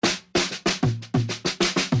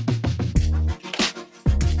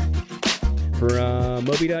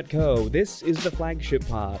from Moby.co. This is the Flagship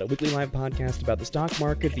Pod, a weekly live podcast about the stock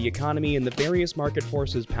market, the economy, and the various market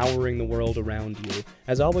forces powering the world around you.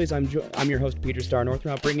 As always, I'm your host, Peter Starr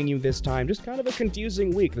Northrup, bringing you this time just kind of a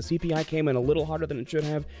confusing week. The CPI came in a little harder than it should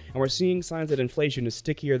have, and we're seeing signs that inflation is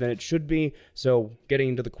stickier than it should be. So, getting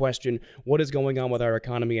into the question, what is going on with our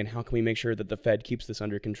economy, and how can we make sure that the Fed keeps this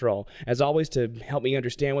under control? As always, to help me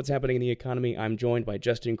understand what's happening in the economy, I'm joined by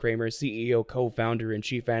Justin Kramer, CEO, co-founder, and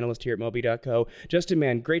chief analyst here at Moby.co. Justin,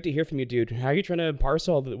 man, great to hear from you, dude. How are you trying to parse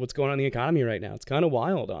all what's going on in the economy right now? It's kind of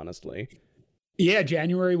wild, honestly. Yeah,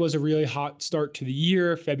 January was a really hot start to the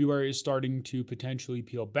year. February is starting to potentially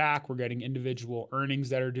peel back. We're getting individual earnings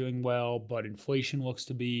that are doing well, but inflation looks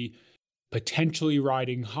to be potentially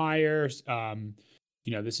riding higher.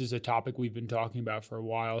 This is a topic we've been talking about for a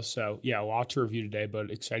while. So, yeah, a lot to review today,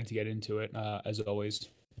 but excited to get into it, as always.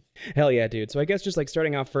 Hell yeah, dude. So I guess just like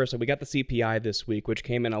starting off first, we got the CPI this week, which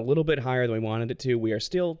came in a little bit higher than we wanted it to. We are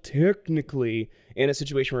still technically in a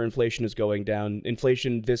situation where inflation is going down.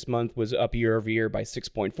 Inflation this month was up year over year by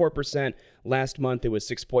 6.4%. Last month it was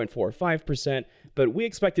 6.45%, but we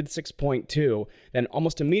expected 6.2. Then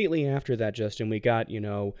almost immediately after that, Justin, we got,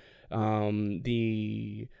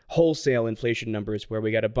 the wholesale inflation numbers where we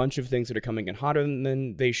got a bunch of things that are coming in hotter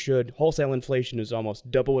than they should. Wholesale inflation is almost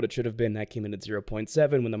double what it should have been. That came in at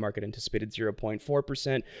 0.7 when the market anticipated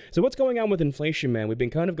 0.4%. So what's going on with inflation, man? We've been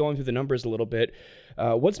kind of going through the numbers a little bit.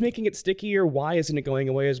 What's making it stickier? Why isn't it going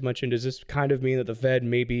away as much? And does this kind of mean that the Fed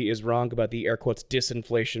maybe is wrong about the air quotes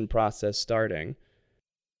disinflation process starting?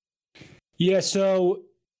 Yeah, so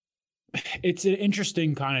it's an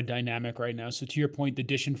interesting kind of dynamic right now. So to your point, the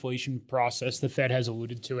disinflation process, the Fed has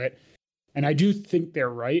alluded to it. And I do think they're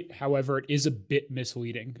right. However, it is a bit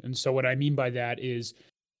misleading. And so what I mean by that is,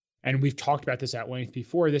 and we've talked about this at length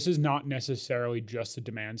before, this is not necessarily just a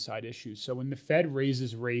demand side issue. So when the Fed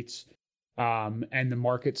raises rates and the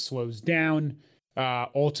market slows down,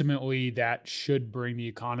 ultimately that should bring the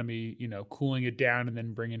economy, cooling it down and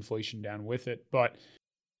then bring inflation down with it. But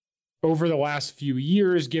over the last few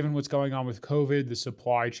years, given what's going on with COVID, the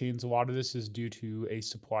supply chains, a lot of this is due to a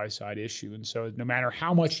supply side issue. And so no matter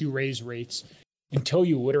how much you raise rates, until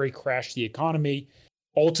you literally crash the economy,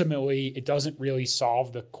 ultimately it doesn't really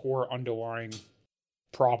solve the core underlying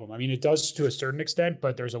problem. I mean, it does to a certain extent,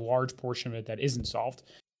 but there's a large portion of it that isn't solved.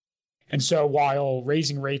 And so while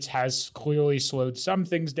raising rates has clearly slowed some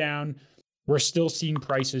things down, we're still seeing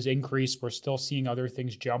prices increase. We're still seeing other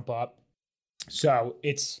things jump up. So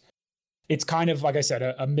it's kind of, like I said,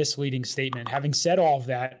 a misleading statement. Having said all of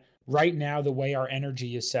that, right now, the way our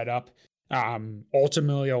energy is set up,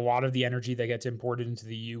 ultimately, a lot of the energy that gets imported into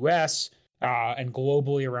the U.S. And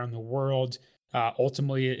globally around the world,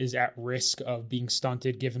 ultimately is at risk of being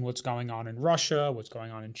stunted given what's going on in Russia, what's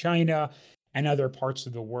going on in China, and other parts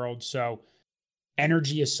of the world. So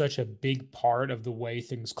energy is such a big part of the way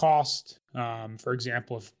things cost. For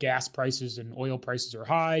example, if gas prices and oil prices are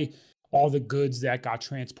high, all the goods that got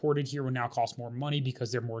transported here will now cost more money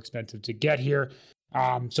because they're more expensive to get here.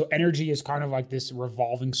 So energy is kind of like this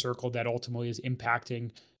revolving circle that ultimately is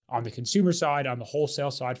impacting on the consumer side, on the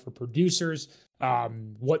wholesale side for producers,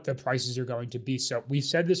 what the prices are going to be. So we've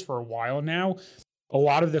said this for a while now. A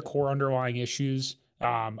lot of the core underlying issues,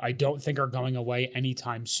 I don't think are going away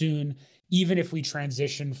anytime soon. Even if we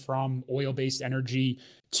transition from oil-based energy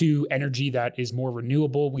to energy that is more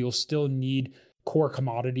renewable, we will still need core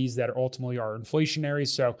commodities that ultimately are inflationary.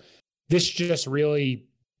 So this just really,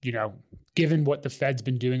 given what the Fed's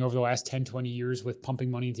been doing over the last 10, 20 years with pumping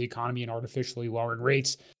money into the economy and artificially lowering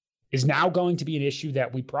rates, is now going to be an issue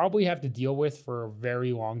that we probably have to deal with for a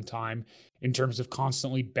very long time in terms of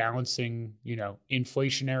constantly balancing,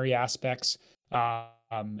 inflationary aspects,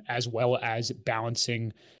 as well as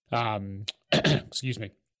balancing, balancing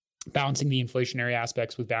the inflationary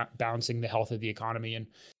aspects with balancing the health of the economy. And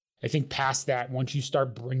I think past that, once you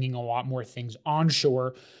start bringing a lot more things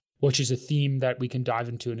onshore, which is a theme that we can dive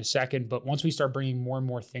into in a second, but once we start bringing more and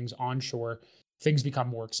more things onshore, things become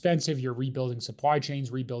more expensive. You're rebuilding supply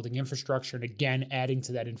chains, rebuilding infrastructure, and again, adding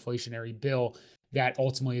to that inflationary bill that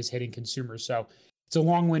ultimately is hitting consumers. So it's a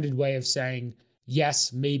long-winded way of saying,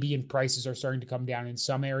 yes, maybe prices are starting to come down in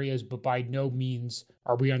some areas, but by no means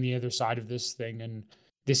are we on the other side of this thing. And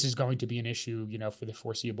this is going to be an issue, for the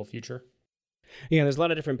foreseeable future. Yeah, there's a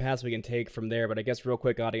lot of different paths we can take from there, but I guess real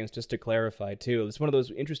quick, audience, just to clarify too, it's one of those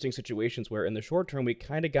interesting situations where in the short term, we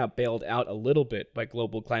kind of got bailed out a little bit by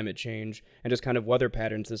global climate change and just kind of weather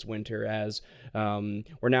patterns this winter as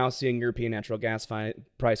we're now seeing European natural gas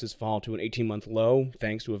prices fall to an 18-month low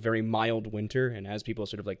thanks to a very mild winter. And as people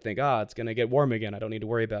sort of think, it's going to get warm again, I don't need to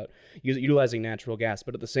worry about utilizing natural gas.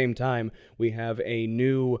 But at the same time, we have a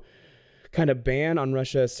new kind of ban on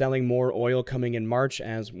Russia selling more oil coming in March,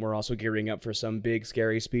 as we're also gearing up for some big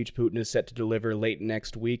scary speech Putin is set to deliver late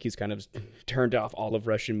next week. He's kind of turned off all of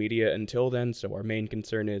Russian media until then. So our main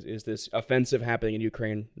concern is this offensive happening in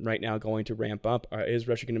Ukraine right now going to ramp up? Is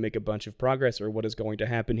Russia going to make a bunch of progress, or what is going to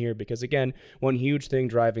happen here? Because again, one huge thing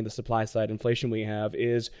driving the supply side inflation we have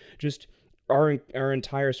is just our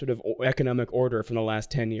entire sort of economic order from the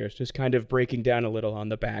last 10 years just kind of breaking down a little on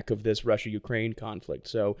the back of this Russia-Ukraine conflict.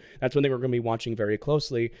 So that's one thing we're going to be watching very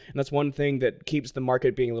closely, and that's one thing that keeps the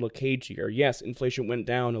market being a little cagier. Yes, inflation went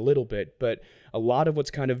down a little bit, but a lot of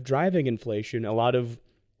what's kind of driving inflation, a lot of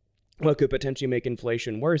what could potentially make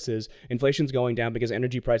inflation worse is inflation's going down because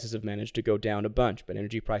energy prices have managed to go down a bunch, but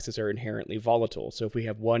energy prices are inherently volatile. So if we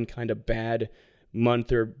have one kind of bad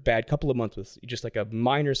month or bad couple of months with just like a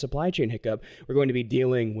minor supply chain hiccup, we're going to be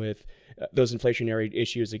dealing with those inflationary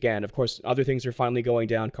issues again. Of course, other things are finally going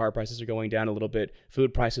down. Car prices are going down a little bit.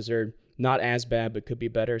 Food prices are not as bad, but could be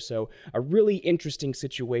better. So a really interesting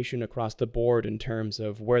situation across the board in terms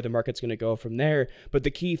of where the market's going to go from there. But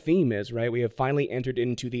the key theme is, right, we have finally entered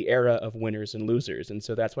into the era of winners and losers. And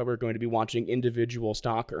so that's why we're going to be watching individual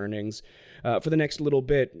stock earnings for the next little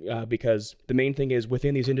bit, because the main thing is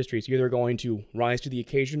within these industries, you're either going to rise to the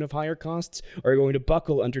occasion of higher costs or you're going to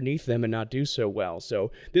buckle underneath them and not do so well.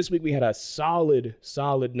 So this week we had a solid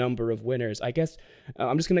number of winners. I guess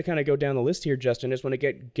I'm just going to kind of go down the list here, Justin. I just want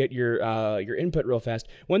to get your input real fast.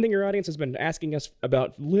 One thing your audience has been asking us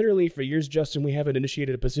about literally for years, Justin, we haven't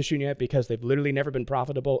initiated a position yet because they've literally never been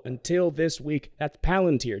profitable until this week. That's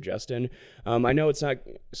Palantir, Justin. I know it's not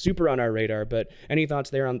super on our radar, but any thoughts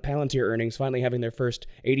there on Palantir earnings finally having their first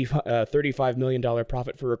 $35 million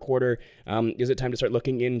profit for a quarter? Is it time to start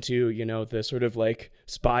looking into, the sort of like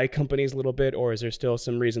spy companies a little bit, or is there still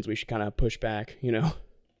some reasons we should kind of push back,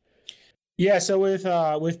 Yeah, so with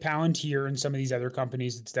Palantir and some of these other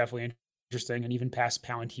companies, it's definitely interesting. And even past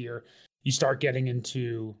Palantir, you start getting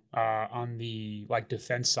into on the like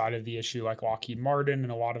defense side of the issue, like Lockheed Martin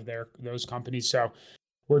and a lot of those companies. So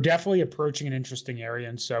we're definitely approaching an interesting area.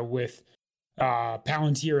 And so with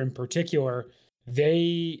Palantir in particular,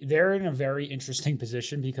 they're in a very interesting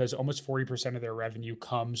position because almost 40% of their revenue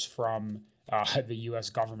comes from the U.S.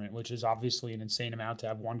 government, which is obviously an insane amount to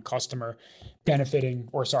have one customer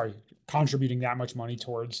contributing that much money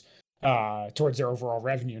towards their overall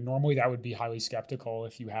revenue. Normally, that would be highly skeptical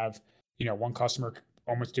if you have, one customer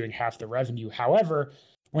almost doing half the revenue. However,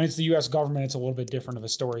 when it's the U.S. government, it's a little bit different of a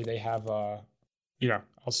story. They have, I'll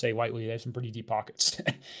say lightly, they have some pretty deep pockets.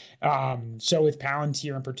 So with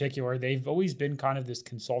Palantir in particular, they've always been kind of this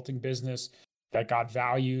consulting business that got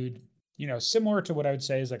valued, similar to what I would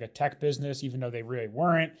say is like a tech business, even though they really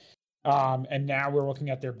weren't. And now we're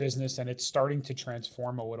looking at their business and it's starting to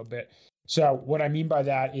transform a little bit. So what I mean by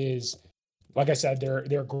that is, like I said,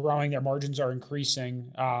 they're growing, their margins are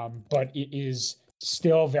increasing, but it is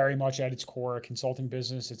still very much at its core a consulting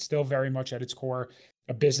business. It's still very much at its core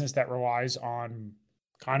a business that relies on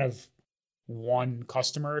kind of one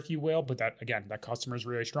customer, if you will. But that customer is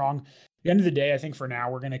really strong. At the end of the day, I think for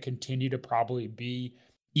now, we're going to continue to probably be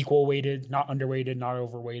equal weighted, not underweighted, not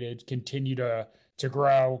overweighted, continue to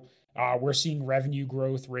grow. We're seeing revenue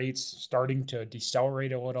growth rates starting to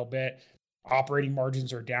decelerate a little bit. Operating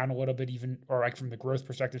margins are down a little bit, from the growth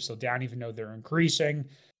perspective, still down, even though they're increasing.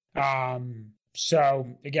 So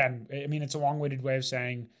again, I mean, it's a long-winded way of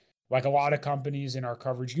saying, like a lot of companies in our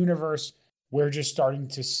coverage universe, we're just starting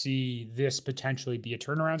to see this potentially be a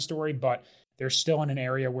turnaround story, but they're still in an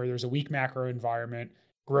area where there's a weak macro environment.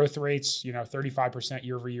 Growth rates, 35%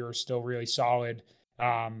 year over year are still really solid.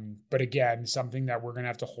 But again, something that we're going to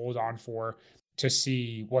have to hold on for to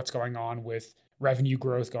see what's going on with revenue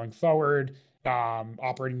growth going forward,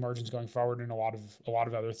 operating margins going forward, and a lot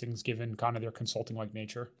of other things given kind of their consulting-like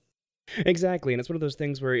nature. Exactly, and it's one of those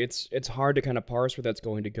things where it's hard to kind of parse where that's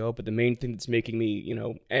going to go, but the main thing that's making me,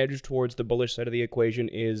 edge towards the bullish side of the equation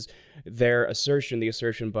is the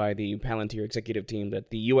assertion by the Palantir executive team that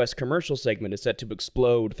the U.S. commercial segment is set to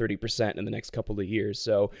explode 30% in the next couple of years.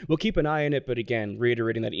 So we'll keep an eye on it, but again,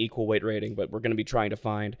 reiterating that equal weight rating, but we're going to be trying to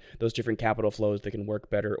find those different capital flows that can work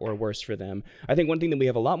better or worse for them. I think one thing that we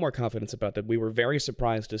have a lot more confidence about that we were very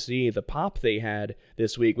surprised to see the pop they had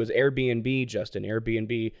this week was Airbnb, Justin.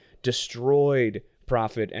 Airbnb destroyed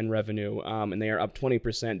profit and revenue, and they are up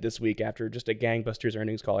 20% this week after just a gangbusters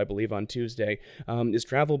earnings call, I believe, on Tuesday. Is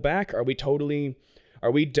travel back? Are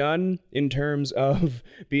we done in terms of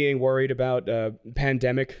being worried about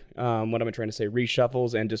pandemic, what am I trying to say,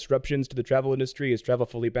 reshuffles and disruptions to the travel industry? Is travel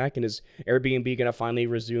fully back, and is Airbnb going to finally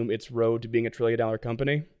resume its road to being $1 trillion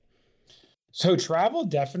company? So travel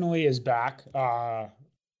definitely is back.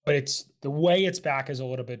 but it's the way it's back is a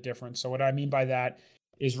little bit different. So what I mean by that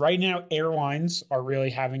is right now airlines are really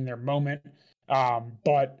having their moment,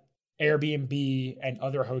 but Airbnb and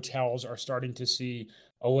other hotels are starting to see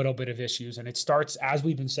a little bit of issues. And it starts, as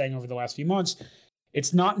we've been saying over the last few months,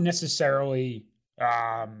 it's not necessarily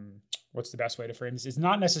what's the best way to frame this? It's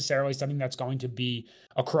not necessarily something that's going to be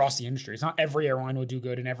across the industry. It's not every airline will do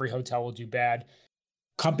good and every hotel will do bad.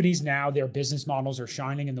 Companies now, their business models are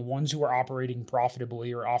shining, and the ones who are operating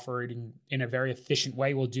profitably or operating in a very efficient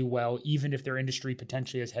way will do well, even if their industry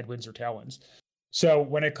potentially has headwinds or tailwinds. So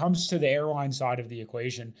when it comes to the airline side of the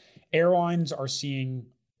equation, airlines are seeing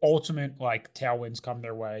ultimate like tailwinds come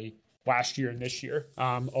their way last year and this year.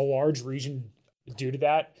 A large reason due to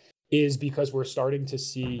that is because we're starting to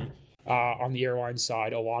see on the airline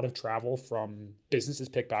side a lot of travel from businesses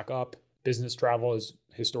pick back up. Business travel has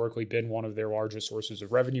historically been one of their largest sources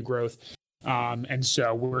of revenue growth. And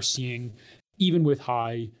so we're seeing, even with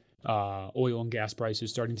high oil and gas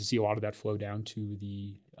prices, starting to see a lot of that flow down to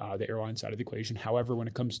the airline side of the equation. However, when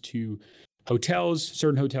it comes to hotels,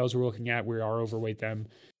 certain hotels we're looking at, we are overweight them.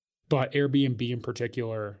 But Airbnb in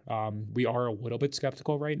particular, we are a little bit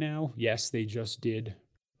skeptical right now. Yes, they just did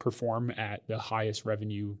perform at the highest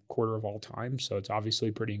revenue quarter of all time. So it's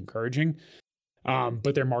obviously pretty encouraging.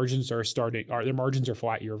 But their margins are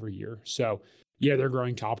flat year over year. So yeah, they're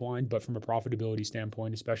growing top line, but from a profitability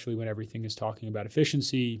standpoint, especially when everything is talking about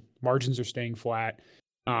efficiency, margins are staying flat.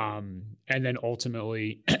 And then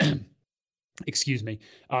ultimately,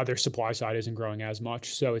 their supply side isn't growing as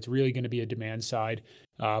much. So it's really going to be a demand side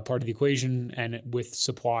part of the equation. And with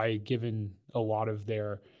supply, given a lot of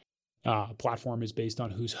their platform is based on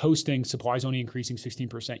who's hosting, supply is only increasing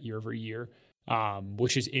 16% year over year,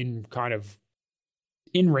 which is in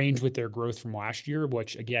range with their growth from last year,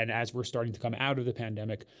 which again, as we're starting to come out of the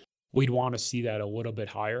pandemic, we'd want to see that a little bit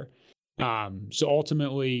higher. So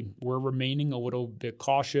ultimately, we're remaining a little bit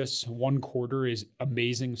cautious. One quarter is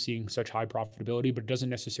amazing seeing such high profitability, but it doesn't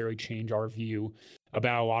necessarily change our view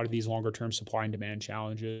about a lot of these longer term supply and demand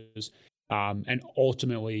challenges. And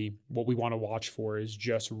ultimately, what we want to watch for is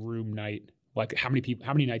just room night, like how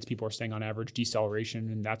many nights people are staying on average, deceleration,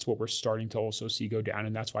 and that's what we're starting to also see go down,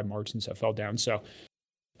 and that's why margins have fell down. So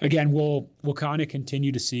again, we'll kind of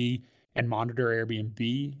continue to see and monitor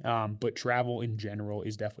Airbnb, but travel in general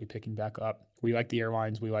is definitely picking back up. We like the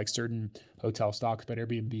airlines, we like certain hotel stocks, but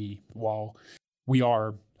Airbnb, while we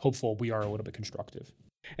are hopeful, we are a little bit constructive.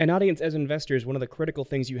 And audience, as investors, one of the critical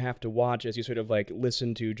things you have to watch as you sort of like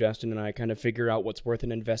listen to Justin and I kind of figure out what's worth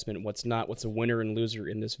an investment, what's not, what's a winner and loser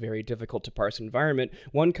in this very difficult to parse environment.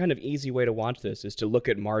 One kind of easy way to watch this is to look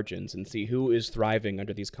at margins and see who is thriving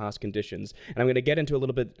under these cost conditions. And I'm going to get into a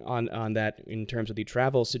little bit on that in terms of the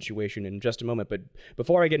travel situation in just a moment. But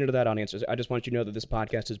before I get into that, audience, I just want you to know that this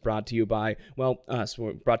podcast is brought to you by, us.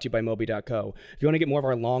 We're brought to you by Moby.co. If you want to get more of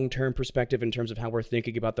our long-term perspective in terms of how we're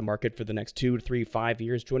thinking about the market for the next 2, 3, 5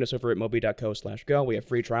 years, join us over at Moby.co/go. We have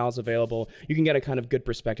free trials available. You can get a kind of good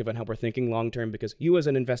perspective on how we're thinking long-term because you as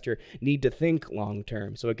an investor need to think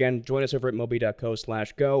long-term. So again, join us over at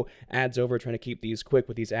Moby.co/go. Ads over, trying to keep these quick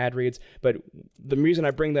with these ad reads. But the reason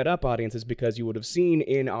I bring that up, audience, is because you would have seen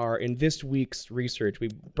in this week's research, we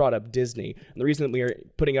brought up Disney. And the reason that we are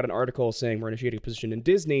putting out an article saying we're initiating a position in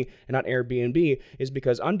Disney and not Airbnb is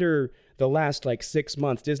because under the last 6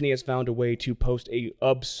 months, Disney has found a way to post a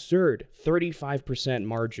absurd 35%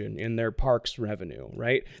 margin in their parks revenue,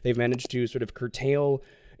 right? They've managed to sort of curtail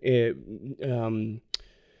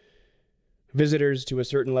visitors to a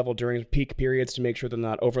certain level during peak periods to make sure they're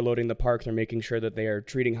not overloading the park. They're making sure that they are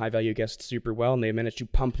treating high-value guests super well, and they managed to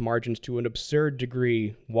pump margins to an absurd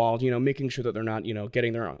degree while, making sure that they're not,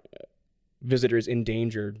 getting their visitors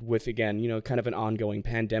endangered with, again, kind of an ongoing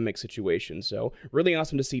pandemic situation. So really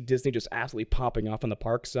awesome to see Disney just absolutely popping off on the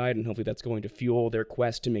park side, and hopefully that's going to fuel their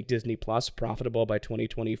quest to make Disney Plus profitable by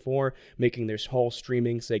 2024, making their whole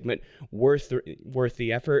streaming segment worth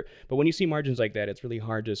the effort. But when you see margins like that, it's really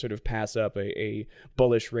hard to sort of pass up a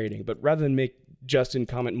bullish rating. But rather than make Justin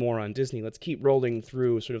comment more on Disney, let's keep rolling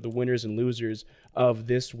through sort of the winners and losers of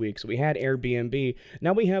this week. So we had Airbnb.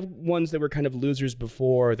 Now we have ones that were kind of losers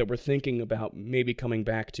before that we're thinking about maybe coming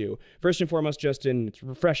back to. First and foremost, Justin, it's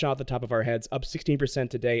fresh off the top of our heads, up 16%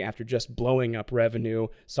 today after just blowing up revenue,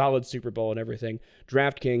 solid Super Bowl and everything.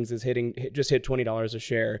 DraftKings is just hit $20 a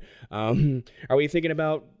share. Are we thinking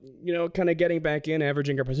about, kind of getting back in,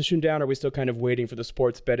 averaging our position down? Or are we still kind of waiting for the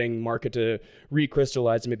sports betting market to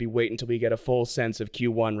recrystallize and maybe wait until we get a full sense of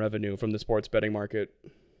Q1 revenue from the sports betting market?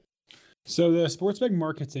 So the sports betting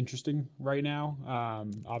market's interesting right now.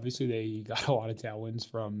 Obviously, they got a lot of tailwinds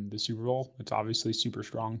from the Super Bowl. It's obviously super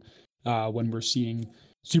strong when we're seeing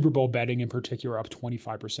Super Bowl betting in particular up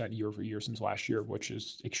 25% year over year since last year, which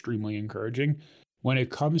is extremely encouraging. When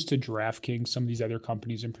it comes to DraftKings, some of these other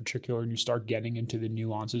companies in particular, and you start getting into the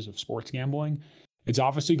nuances of sports gambling, it's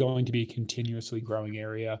obviously going to be a continuously growing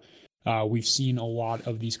area. We've seen a lot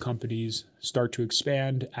of these companies start to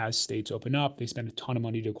expand as states open up. They spend a ton of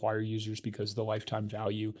money to acquire users because the lifetime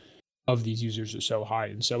value of these users are so high.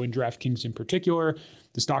 And so in DraftKings in particular,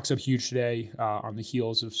 the stock's up huge today on the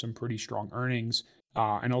heels of some pretty strong earnings.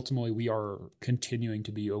 And ultimately, we are continuing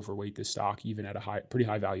to be overweight this stock, even at a pretty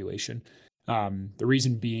high valuation. The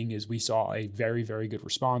reason being is we saw a very, very good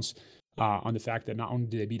response on the fact that not only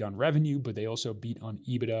did they beat on revenue, but they also beat on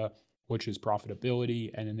EBITDA, which is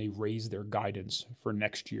profitability, and then they raised their guidance for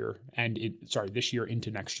next year this year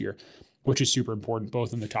into next year, which is super important,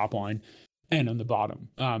 both on the top line and on the bottom.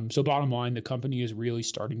 So bottom line, the company is really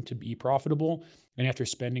starting to be profitable. And after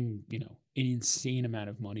spending, an insane amount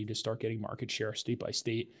of money to start getting market share state by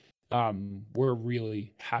state, we're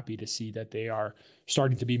really happy to see that they are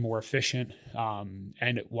starting to be more efficient.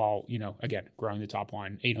 And while, again, growing the top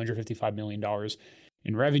line, $855 million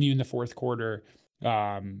in revenue in the fourth quarter,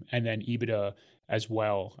 and then EBITDA as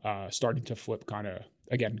well, starting to flip kind of,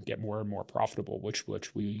 again, get more and more profitable, which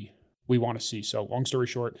we want to see. So long story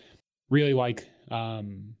short, really like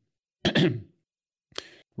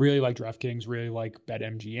DraftKings, really like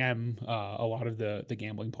BetMGM, a lot of the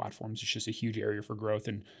gambling platforms. It's just a huge area for growth,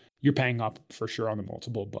 and you're paying up for sure on the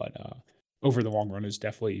multiple, but over the long run is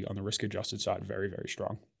definitely on the risk adjusted side very, very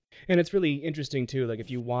strong. And it's really interesting, too, like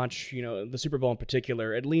if you watch, the Super Bowl in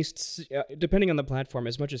particular, at least depending on the platform,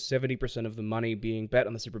 as much as 70% of the money being bet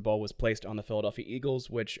on the Super Bowl was placed on the Philadelphia Eagles,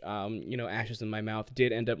 which, ashes in my mouth,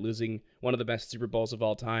 did end up losing one of the best Super Bowls of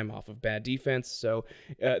all time off of bad defense. So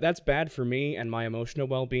that's bad for me and my emotional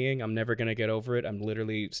well-being. I'm never going to get over it. I'm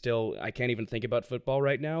literally I can't even think about football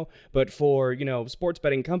right now. But for, sports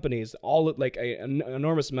betting companies, an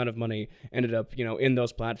enormous amount of money ended up, in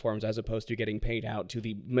those platforms as opposed to getting paid out to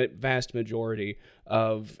the vast majority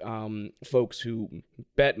of folks who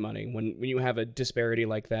bet money. When you have a disparity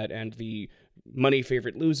like that and the money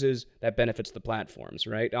favorite loses, that benefits the platforms,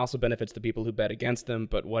 right? It also benefits the people who bet against them,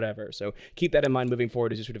 but whatever. So keep that in mind moving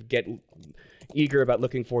forward as you sort of get eager about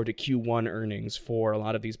looking forward to Q1 earnings for a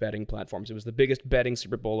lot of these betting platforms. It was the biggest betting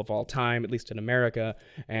Super Bowl of all time, at least in America,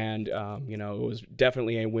 and it was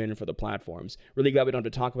definitely a win for the platforms. Really glad we don't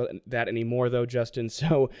have to talk about that anymore, though, Justin.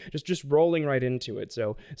 So just rolling right into it.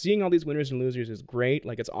 So seeing all these winners and losers is great.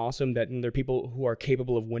 Like, it's awesome that there are people who are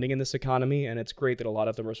capable of winning in this economy, and it's great that a lot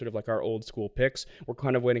of them are sort of like our old school picks. We're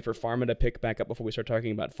kind of waiting for pharma to pick back up before we start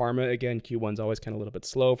talking about pharma again. Q1's always kind of a little bit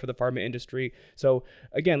slow for the pharma industry. So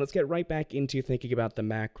again, let's get right back into thinking about the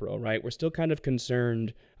macro, right? We're still kind of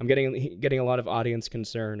concerned. I'm getting a lot of audience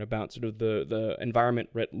concern about sort of the environment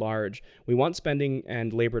writ large. We want spending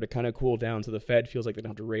and labor to kind of cool down so the Fed feels like they don't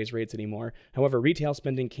have to raise rates anymore. However, retail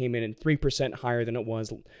spending came in 3% higher than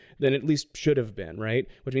it at least should have been, right?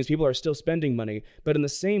 Which means people are still spending money, but in the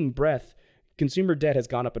same breath, consumer debt has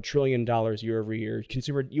gone up $1 trillion year over year.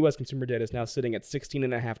 U.S. consumer debt is now sitting at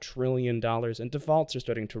 $16.5 trillion, and defaults are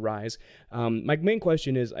starting to rise. My main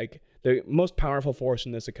question is, the most powerful force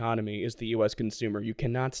in this economy is the U.S. consumer. You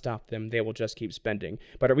cannot stop them. They will just keep spending.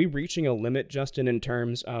 But are we reaching a limit, Justin, in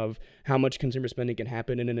terms of how much consumer spending can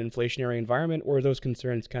happen in an inflationary environment, or are those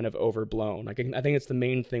concerns kind of overblown? I think it's the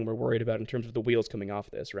main thing we're worried about in terms of the wheels coming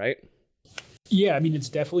off this, right? Yeah, I mean, it's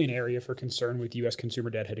definitely an area for concern with U.S. consumer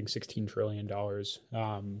debt hitting $16 trillion.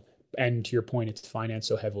 And to your point, it's financed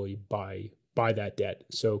so heavily by that debt.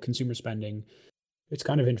 So consumer spending, it's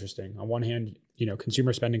kind of interesting. On one hand,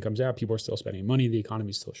 consumer spending comes out, people are still spending money, the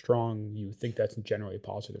economy is still strong. You think that's generally a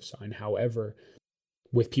positive sign. However,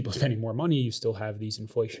 with people spending more money, you still have these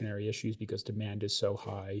inflationary issues because demand is so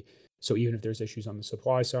high. So even if there's issues on the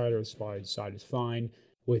supply side, or the supply side is fine,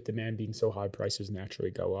 with demand being so high, prices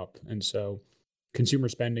naturally go up. And so consumer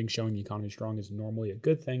spending showing the economy strong is normally a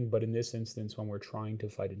good thing. But in this instance, when we're trying to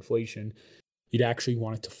fight inflation, you'd actually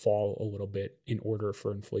want it to fall a little bit in order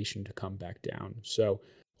for inflation to come back down. So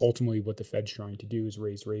ultimately, what the Fed's trying to do is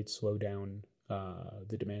raise rates, slow down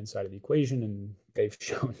the demand side of the equation. And they've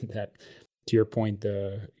shown that, to your point,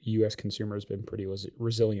 the U.S. consumer has been pretty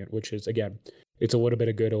resilient, which is, again, it's a little bit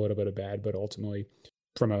of good, a little bit of bad, but ultimately,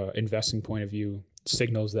 from an investing point of view,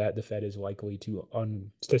 signals that the Fed is likely to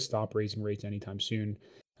stop raising rates anytime soon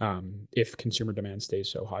if consumer demand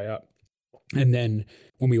stays so high up. And then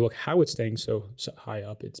when we look how it's staying so high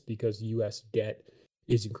up, it's because U.S. debt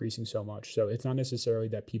is increasing so much. So it's not necessarily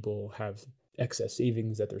that people have excess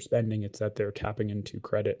savings that they're spending. It's that they're tapping into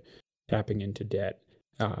credit, tapping into debt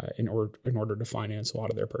in order to finance a lot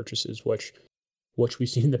of their purchases, which which we've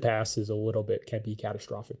seen in the past is a little bit can be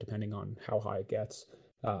catastrophic depending on how high it gets.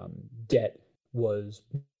 Debt was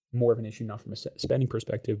more of an issue, not from a spending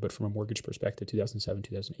perspective, but from a mortgage perspective, 2007,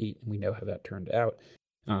 2008, and we know how that turned out.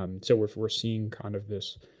 So we're seeing kind of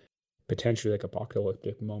this potentially like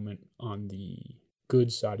apocalyptic moment on the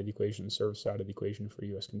goods side of the equation, the service side of the equation for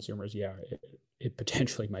U.S. consumers. Yeah, it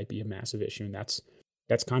potentially might be a massive issue, and that's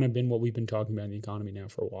kind of been what we've been talking about in the economy now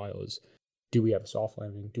for a while. Is do we have a soft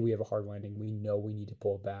landing? Do we have a hard landing? We know we need to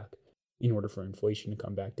pull back in order for inflation to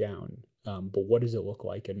come back down. But what does it look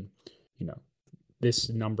like? And this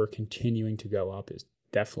number continuing to go up is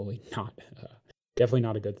definitely not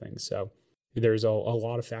a good thing. So there's a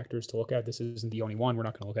lot of factors to look at. This isn't the only one. We're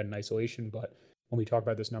not going to look at it in isolation, but when we talk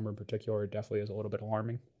about this number in particular, it definitely is a little bit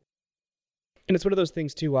alarming. And it's one of those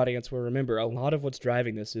things, too, audience, where remember, a lot of what's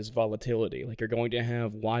driving this is volatility. Like, you're going to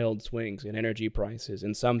have wild swings in energy prices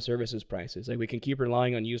and some services prices. Like, we can keep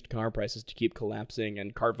relying on used car prices to keep collapsing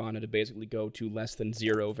and Carvana to basically go to less than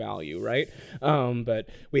zero value, right? But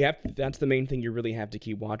that's the main thing you really have to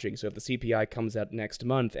keep watching. So if the CPI comes out next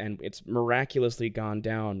month and it's miraculously gone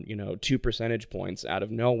down, 2 percentage points out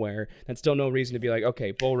of nowhere, that's still no reason to be like,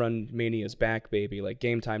 okay, bull run mania is back, baby. Like,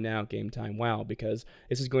 game time now, game time wow, because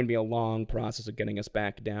this is going to be a long process of getting us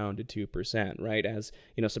back down to 2%, right? As,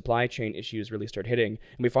 supply chain issues really start hitting.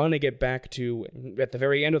 And we finally get back to, at the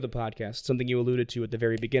very end of the podcast, something you alluded to at the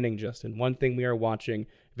very beginning, Justin. One thing we are watching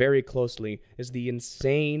very closely is the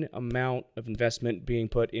insane amount of investment being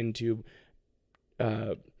put into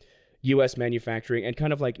U.S. manufacturing and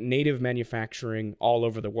kind of like native manufacturing all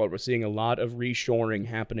over the world. We're seeing a lot of reshoring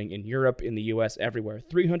happening in Europe, in the U.S., everywhere.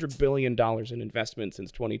 $300 billion in investment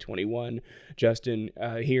since 2021, Justin,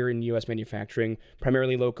 here in U.S. manufacturing,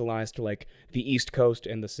 primarily localized to like the East Coast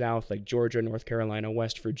and the South, like Georgia, North Carolina,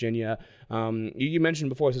 West Virginia. You mentioned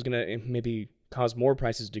before this is going to maybe cause more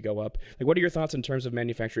prices to go up. Like, what are your thoughts in terms of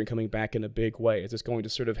manufacturing coming back in a big way? Is this going to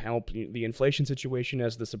sort of help the inflation situation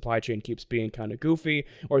as the supply chain keeps being kind of goofy,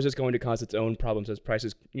 or is this going to cause its own problems as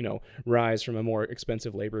prices, rise from a more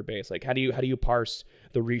expensive labor base? Like, how do you parse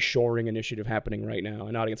the reshoring initiative happening right now?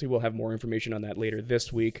 And audience, we will have more information on that later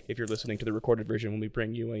this week if you're listening to the recorded version when we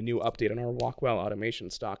bring you a new update on our Walkwell automation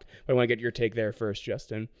stock. But I want to get your take there first,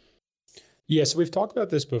 Justin. Yeah, so we've talked about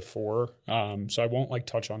this before, so I won't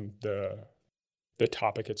touch on the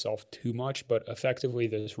topic itself too much, but effectively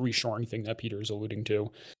this reshoring thing that Peter is alluding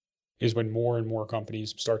to is when more and more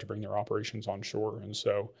companies start to bring their operations onshore. And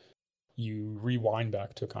so you rewind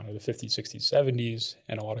back to kind of the 50s, 60s, 70s,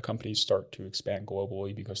 and a lot of companies start to expand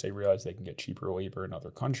globally because they realize they can get cheaper labor in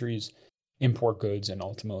other countries, import goods, and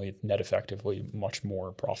ultimately net effectively much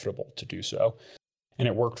more profitable to do so. And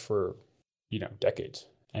it worked for, decades.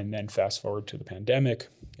 And then fast forward to the pandemic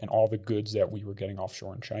and all the goods that we were getting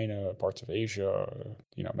offshore in China, parts of Asia,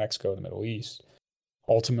 Mexico, the Middle East.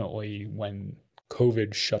 Ultimately, when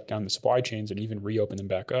COVID shut down the supply chains and even reopened them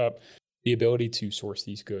back up, the ability to source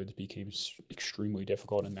these goods became extremely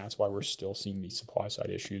difficult. And that's why we're still seeing these supply side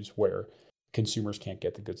issues where consumers can't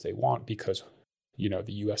get the goods they want because, the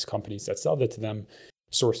US companies that sell that to them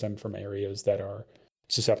source them from areas that are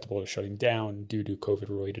susceptible to shutting down due to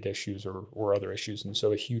COVID-related issues or other issues. And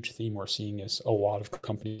so a huge theme we're seeing is a lot of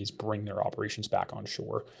companies bring their operations back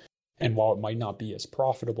onshore. And while it might not be as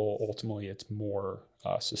profitable, ultimately it's more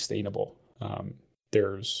sustainable.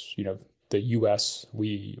 There's, the US,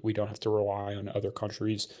 we don't have to rely on other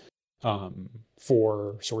countries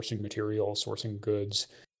for sourcing materials, sourcing goods.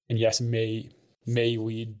 And yes, may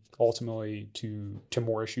lead ultimately to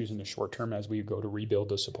more issues in the short term as we go to rebuild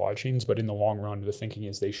those supply chains. But in the long run, the thinking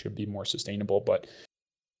is they should be more sustainable. But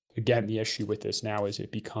again, the issue with this now is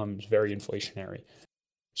it becomes very inflationary.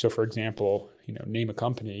 So for example, name a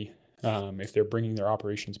company, if they're bringing their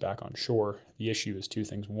operations back on shore, the issue is two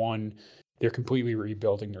things. One, they're completely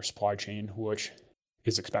rebuilding their supply chain, which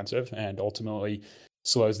is expensive and ultimately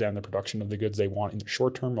slows down the production of the goods they want in the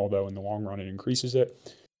short term, although in the long run it increases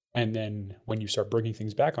it. And then when you start bringing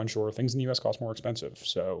things back on shore, things in the US cost more expensive.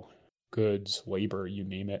 So goods, labor, you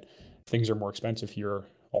name it, things are more expensive here.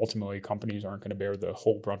 Ultimately, companies aren't going to bear the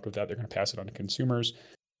whole brunt of that. They're going to pass it on to consumers.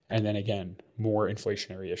 And then again, more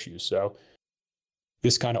inflationary issues. So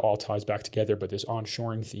this kind of all ties back together, but this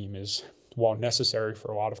onshoring theme is, while necessary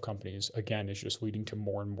for a lot of companies, again, is just leading to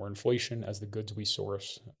more and more inflation as the goods we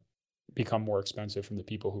source become more expensive from the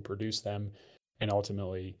people who produce them. And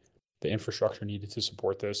ultimately, the infrastructure needed to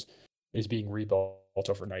support this is being rebuilt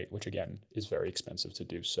overnight, which again is very expensive to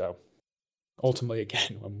do. So ultimately,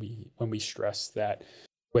 again, when we stress that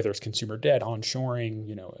whether it's consumer debt,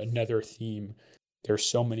 onshoring, another theme, there's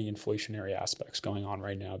so many inflationary aspects going on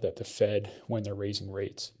right now that the Fed, when they're raising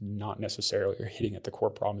rates, not necessarily are hitting at the core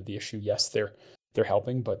problem of the issue. Yes, they're they're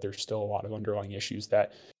helping, but there's still a lot of underlying issues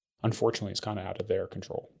that unfortunately is kind of out of their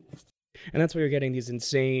control. And that's why you're getting these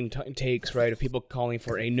insane takes, right, of people calling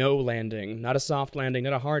for a no landing, not a soft landing,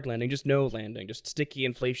 not a hard landing, just no landing, just sticky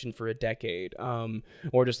inflation for a decade,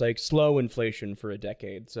 or just like slow inflation for a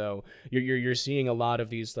decade. So you're seeing a lot of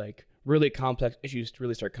these like really complex issues to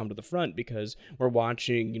really start come to the front, because we're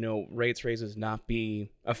watching, rates raises not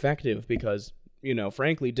be effective because,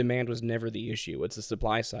 frankly, demand was never the issue. It's the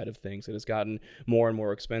supply side of things that has gotten more and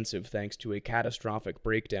more expensive thanks to a catastrophic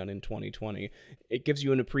breakdown in 2020. It gives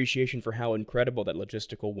you an appreciation for how incredible that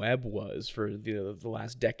logistical web was for the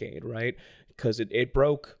last decade, right? Because it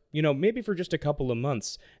broke, maybe for just a couple of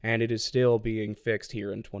months, and it is still being fixed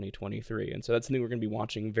here in 2023. And so that's something we're going to be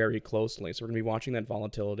watching very closely. So we're going to be watching that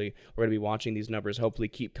volatility. We're going to be watching these numbers hopefully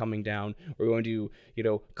keep coming down. We're going to,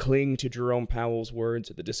 cling to Jerome Powell's words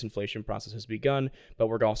that the disinflation process has begun, but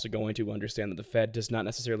we're also going to understand that the Fed does not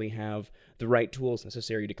necessarily have the right tools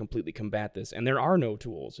necessary to completely combat this. And there are no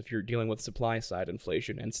tools if you're dealing with supply side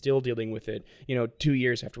inflation and still dealing with it, 2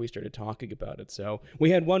 years after we started talking about it. So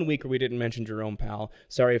we had 1 week where we didn't mention Jerome Powell.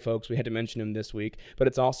 Sorry, folks, we had to mention him this week, but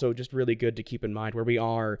it's also just really good to keep in mind where we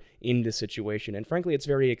are in this situation. And frankly, it's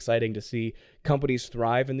very exciting to see companies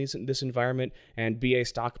thrive in this environment and be a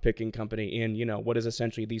stock picking company in, what is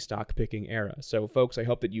essentially the stock picking era. So folks, I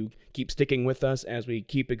hope that you keep sticking with us as we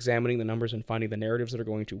keep examining the numbers and finding the narratives that are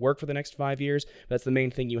going to work for the next 5 years. That's the main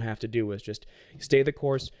thing you have to do, is just stay the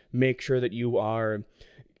course, make sure that you are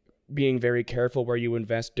being very careful where you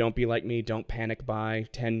invest. Don't be like me. Don't panic buy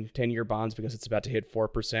 10-year bonds because it's about to hit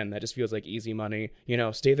 4%. That just feels like easy money.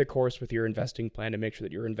 Stay the course with your investing plan and make sure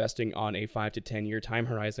that you're investing on a 5 to 10 year time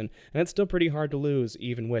horizon. And it's still pretty hard to lose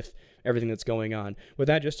even with everything that's going on. With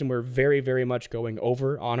that, Justin, we're very, very much going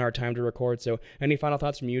over on our time to record. So any final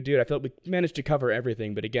thoughts from you, dude? I feel like we managed to cover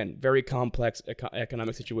everything, but again, very complex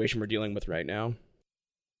economic situation we're dealing with right now.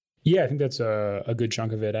 Yeah, I think that's a good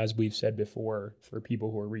chunk of it, as we've said before, for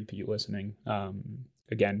people who are repeat listening.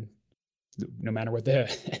 Again, no matter what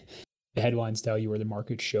the headlines tell you or the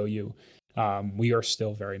markets show you, we are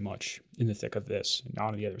still very much in the thick of this, not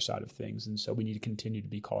on the other side of things. And so we need to continue to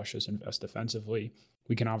be cautious and invest defensively.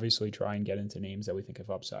 We can obviously try and get into names that we think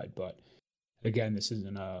have upside, but again, this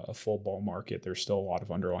isn't a full bull market. There's still a lot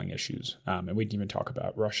of underlying issues. And we didn't even talk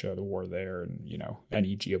about Russia, the war there, and,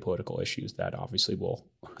 any geopolitical issues that obviously will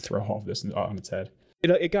throw all of this on its head.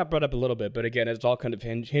 It got brought up a little bit, but again, it's all kind of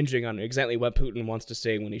hinging on exactly what Putin wants to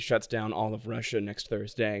say when he shuts down all of Russia next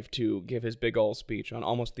Thursday to give his big old speech on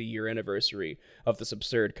almost the year anniversary of this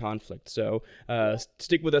absurd conflict. So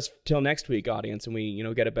stick with us till next week, audience, and we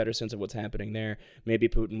get a better sense of what's happening there. Maybe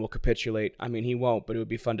Putin will capitulate. I mean, he won't, but it would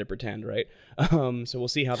be fun to pretend, right? So we'll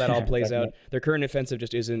see how that all plays out. Their current offensive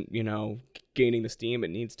just isn't, gaining the steam it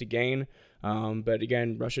needs to gain. But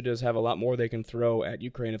again, Russia does have a lot more they can throw at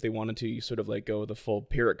Ukraine if they wanted to sort of like go the full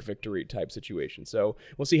Pyrrhic victory type situation. So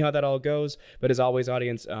we'll see how that all goes. But as always,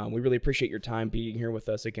 audience, we really appreciate your time being here with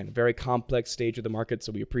us. Again, very complex stage of the market,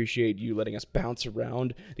 so we appreciate you letting us bounce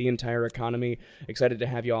around the entire economy. Excited to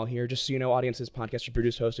have you all here. Just so you know, audience, this podcast is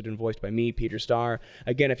produced, hosted, and voiced by me, Peter Starr.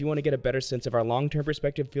 Again, if you want to get a better sense of our long-term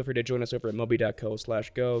perspective, feel free to join us over at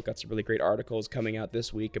moby.co/go. Got some really great articles coming out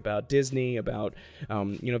this week about Disney, about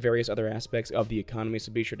various other aspects of the economy, so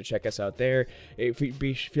be sure to check us out there.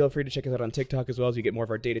 Feel free to check us out on TikTok as well, as you get more of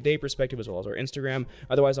our day-to-day perspective, as well as our Instagram.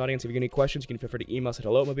 Otherwise, audience, if you have any questions, you can feel free to email us at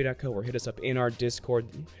hello@moby.co or hit us up in our Discord,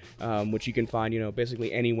 which you can find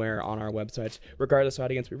basically anywhere on our websites. Regardless,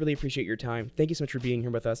 audience, we really appreciate your time. Thank you so much for being here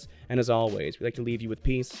with us, and as always, we'd like to leave you with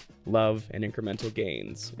peace, love, and incremental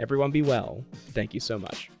gains. Everyone be well. Thank you so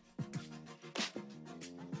much.